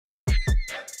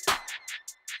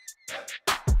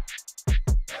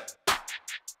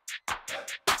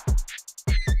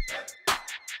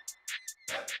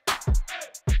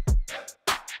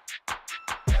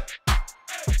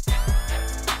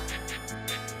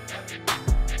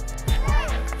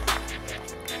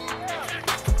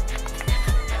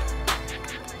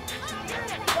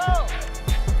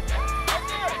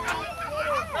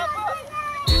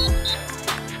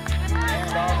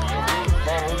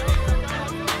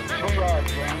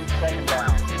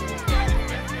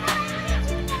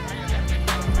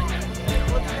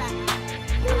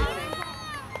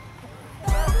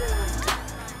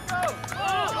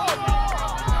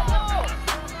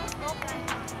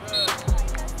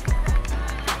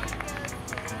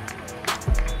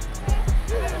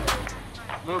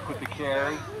Luke with the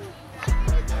carry.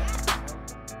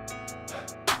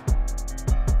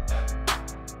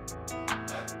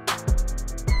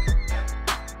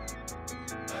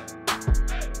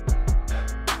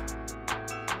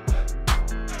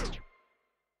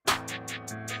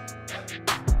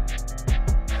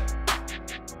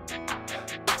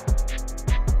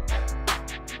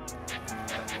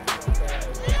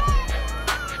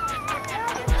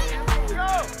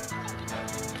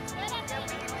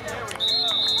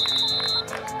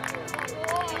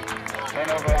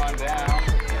 Turnover on down,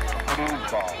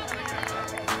 Purdue's ball.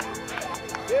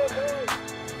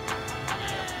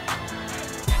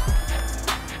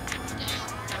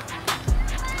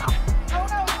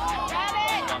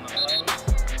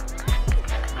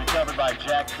 Recovered by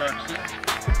Jack Kirksey.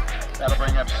 That'll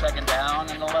bring up second down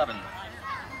and 11.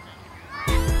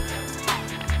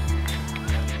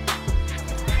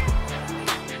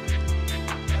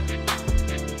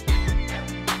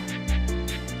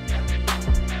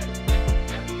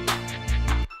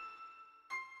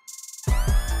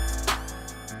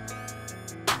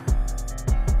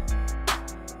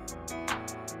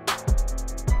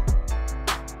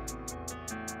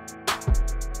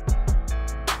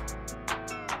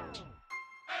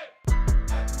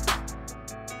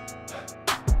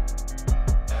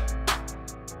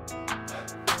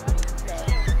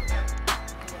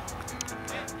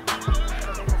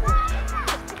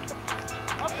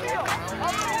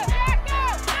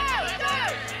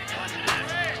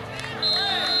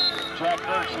 Jack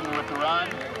Kirksey with the run.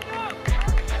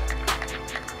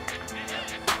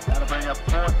 That'll bring up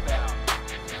fourth down.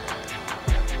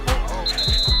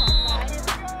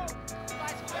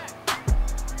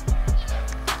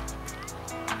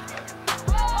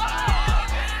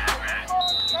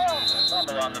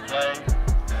 Fumble on the play.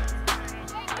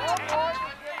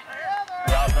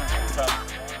 The offense will come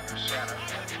to center.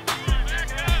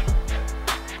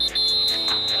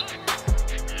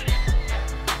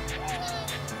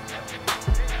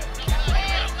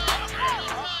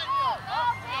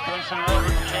 Greenwood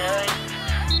with the carry.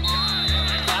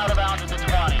 Out of bounds at the 20.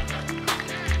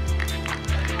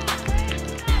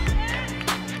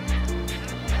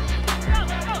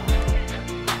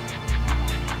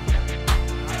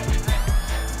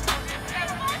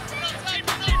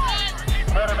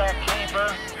 Quarterback keeper.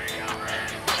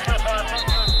 Stiff on the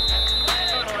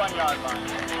 31-yard line.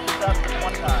 That's the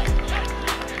 29.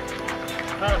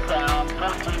 Fourth down,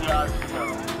 14 yards to go.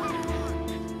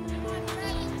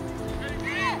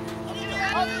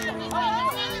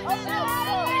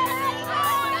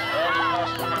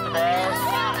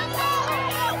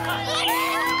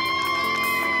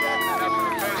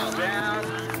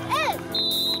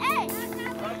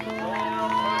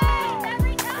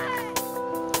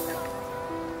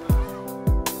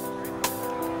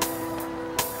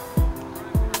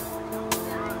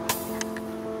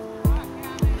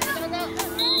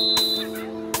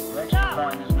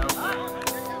 Point is no good.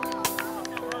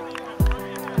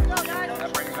 That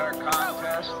brings our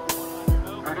contest.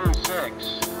 Purdue 6,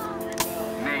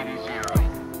 Navy 0.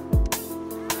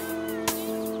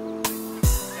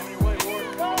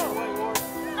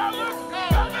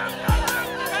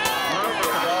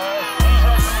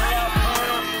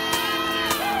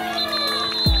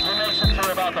 He makes it to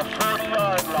about the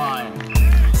 40-yard line.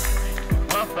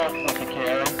 Luke with the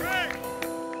carry.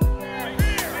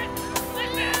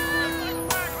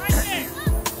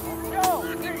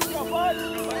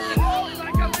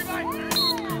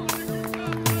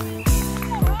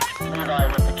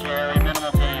 With the carry,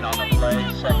 minimal gain on the play,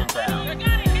 second down.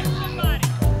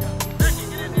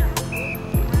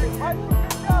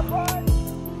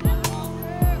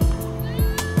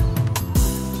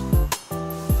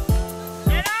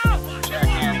 Jack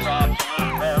hands off.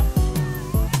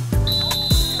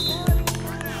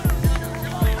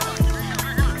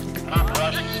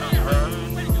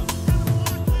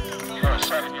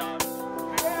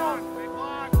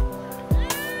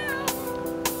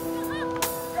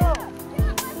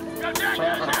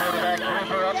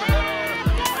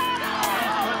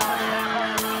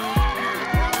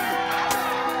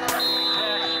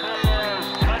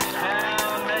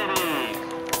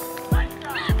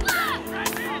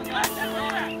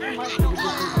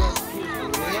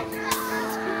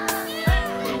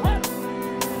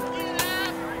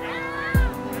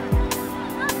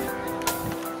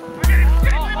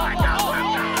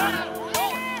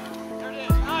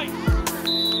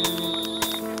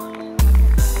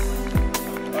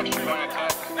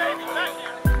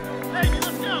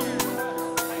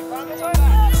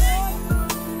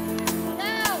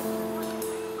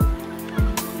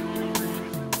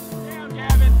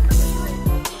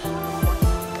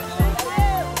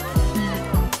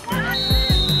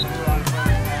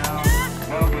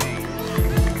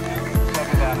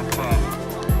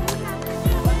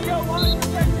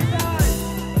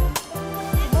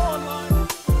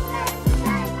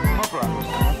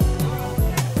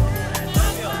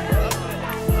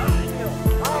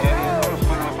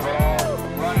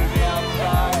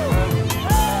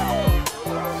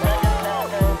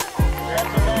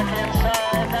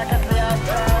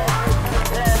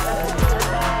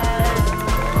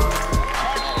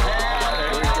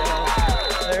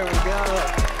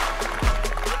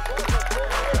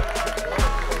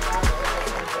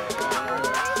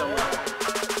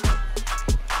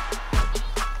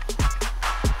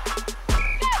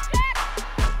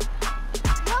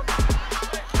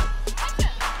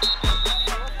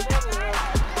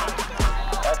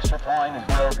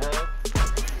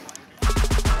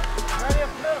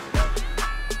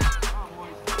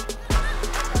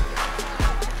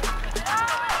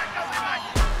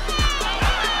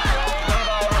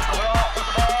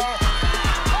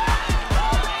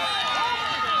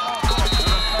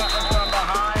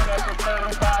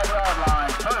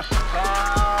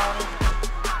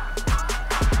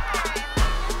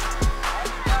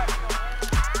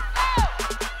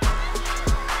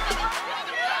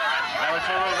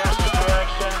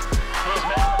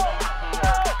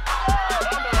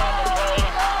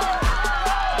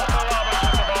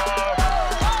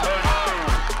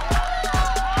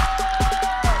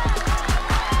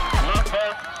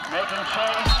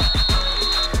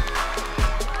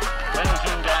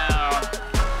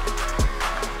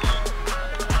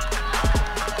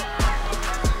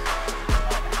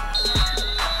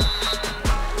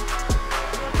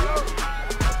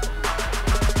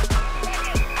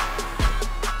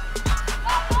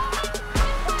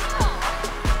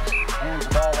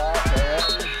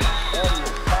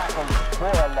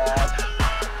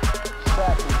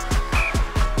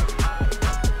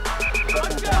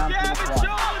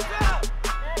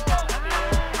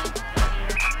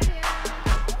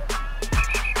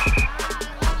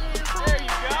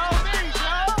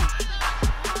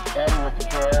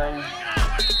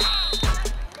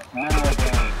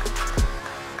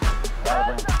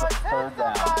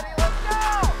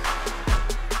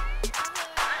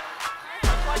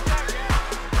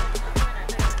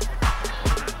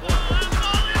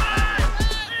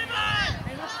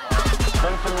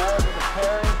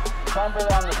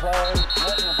 fumble on the play,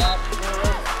 letting the back field.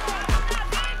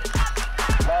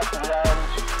 Lost the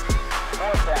yardage.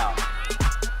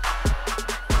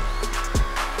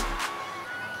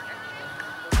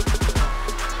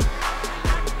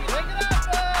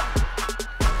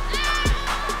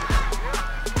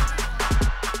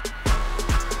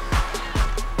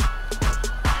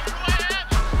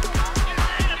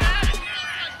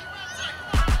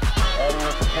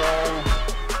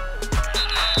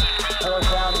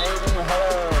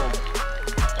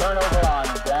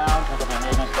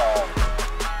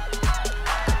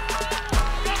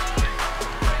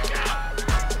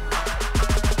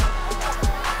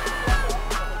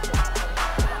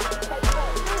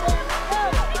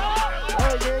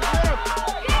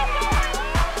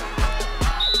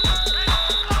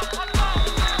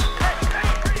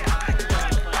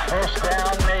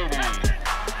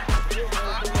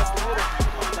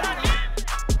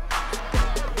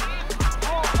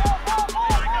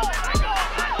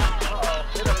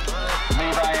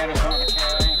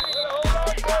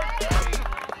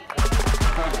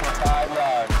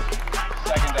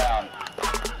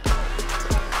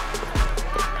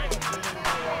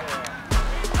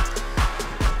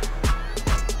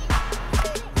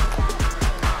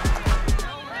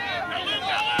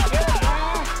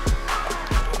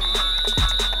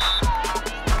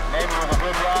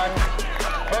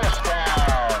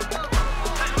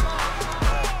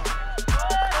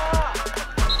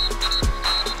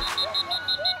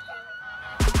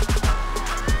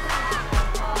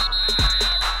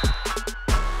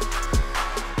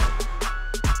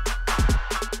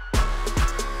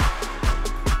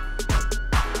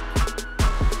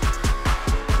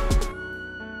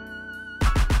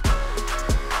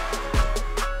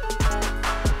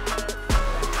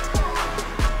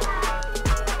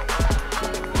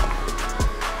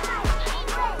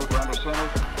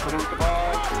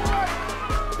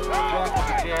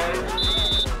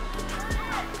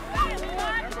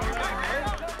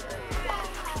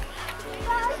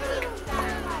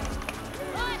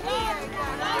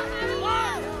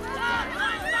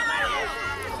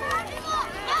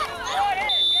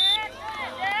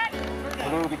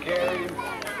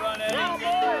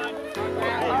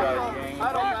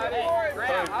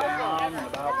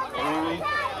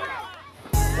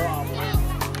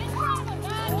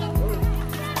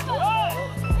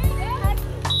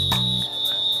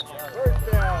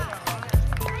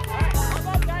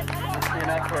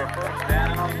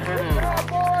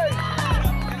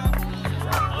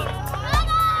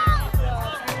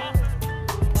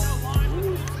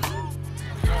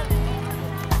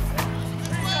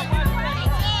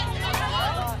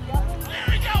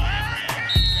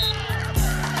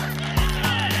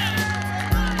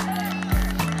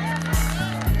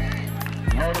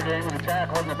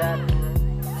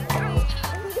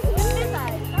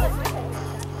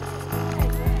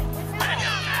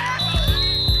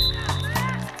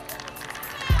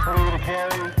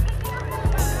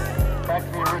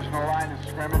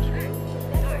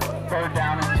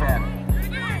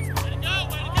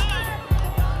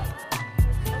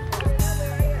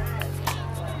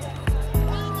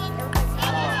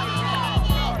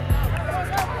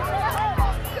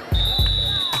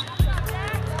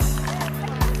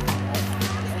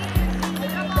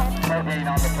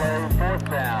 4th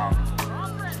down.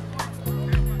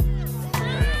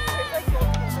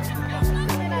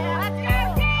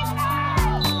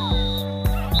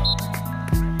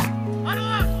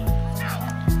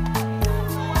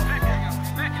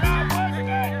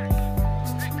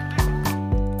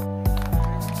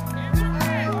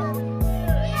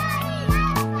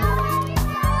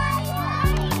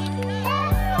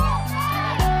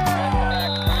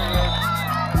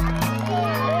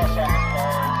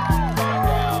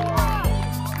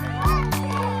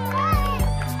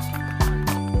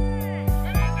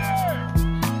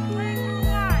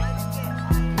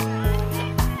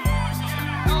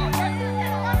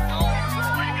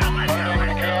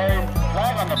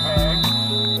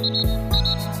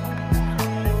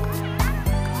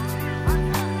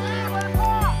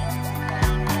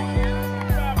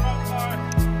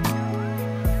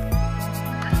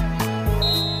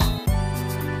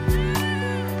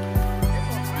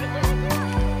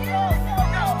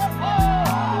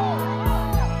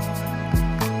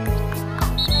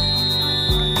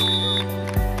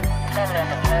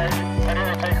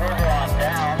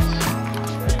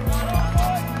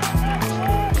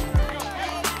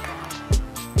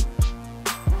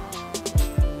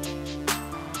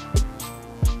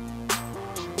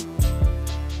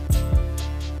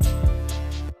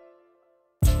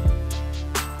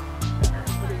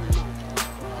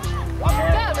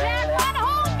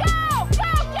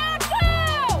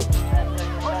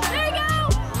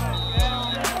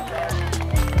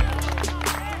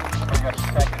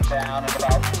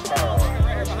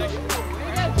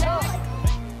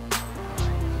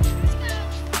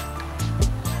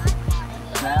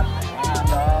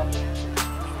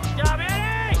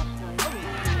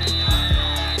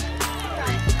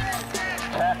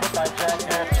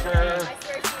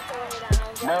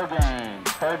 No gain.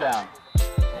 Third down.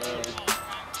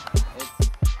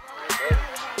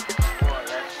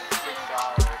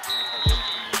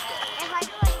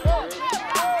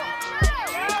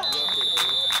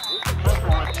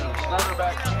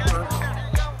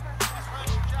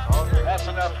 That's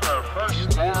enough for a first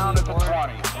down at the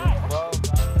 20.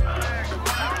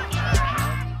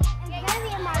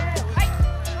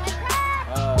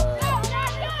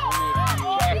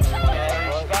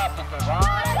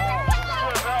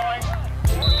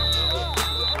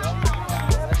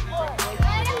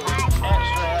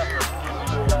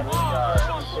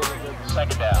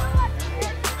 Second down.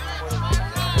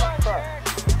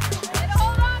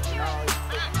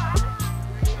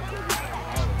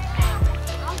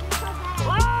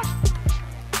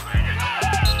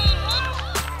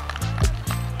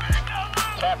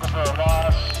 Tackle for a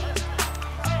loss.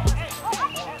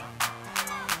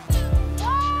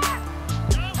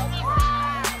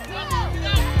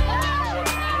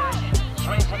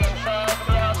 Swings it inside to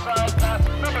the outside. Pass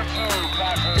number 2.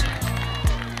 Patrick.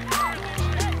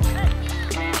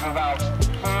 About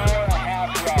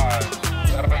 4.5 yards.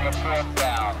 That'll bring a fourth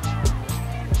down.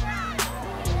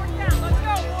 Let's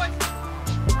go, boys.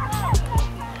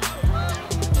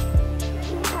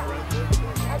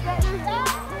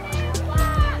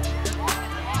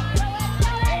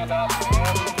 Hand off to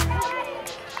him.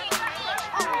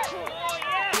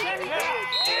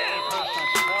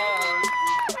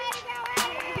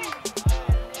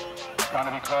 It's going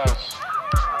to be close.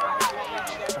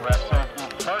 The rest of the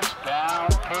first down,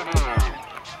 PURDUE.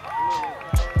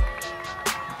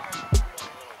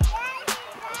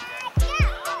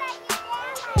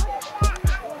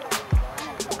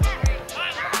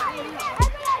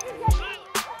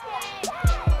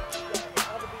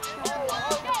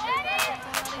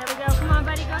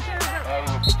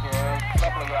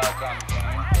 Couple of yards on the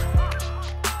game.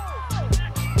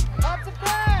 Lots of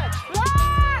pads.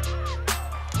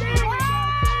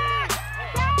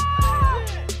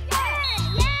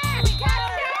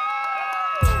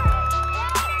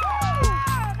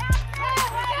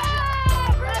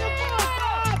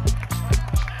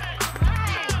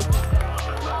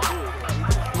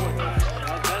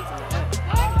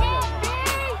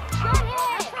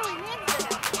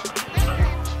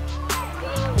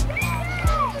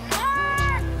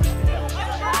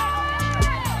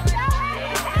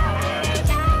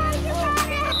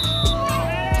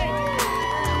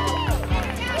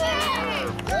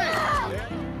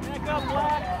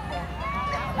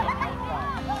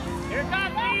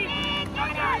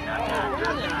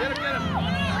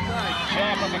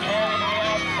 Jack on the carry to the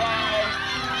outside.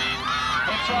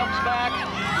 He jumps back.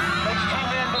 Makes 2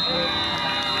 men to do.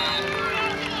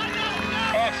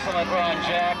 Excellent run,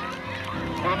 Jack.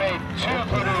 We made 2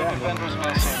 PURDUE defenders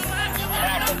missing.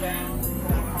 Tackle down.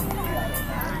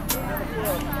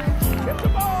 Get the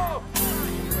ball!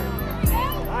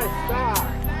 Nice stop.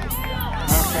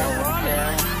 Okay, with the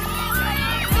carry.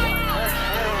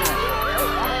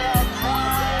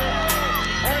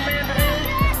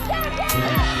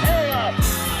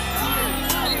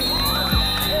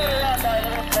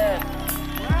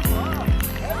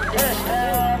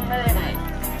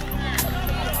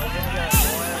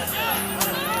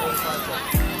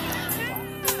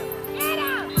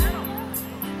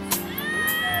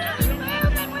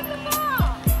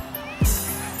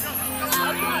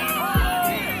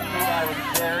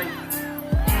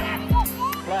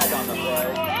 Flag on the play.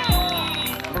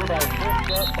 Everybody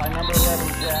picked up by number 11,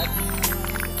 Jack.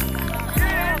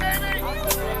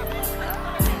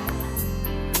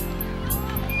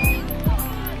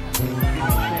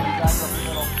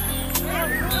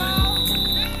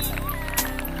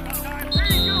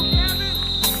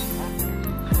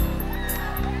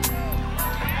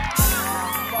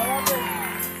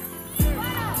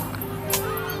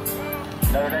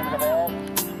 Another name of the ball.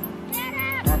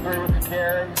 Number 3 with the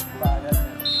carry.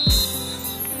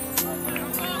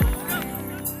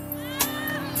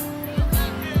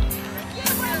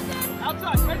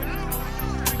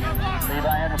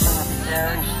 Levi Anderson with the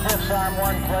carry. Stiffs arm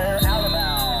one player out of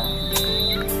bounds.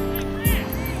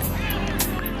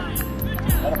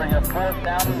 That'll bring a fourth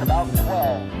down to about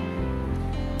 12.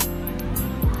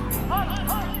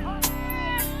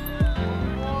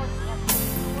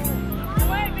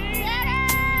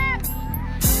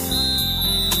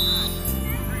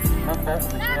 Both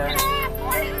with the carry.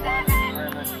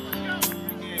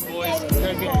 Boys,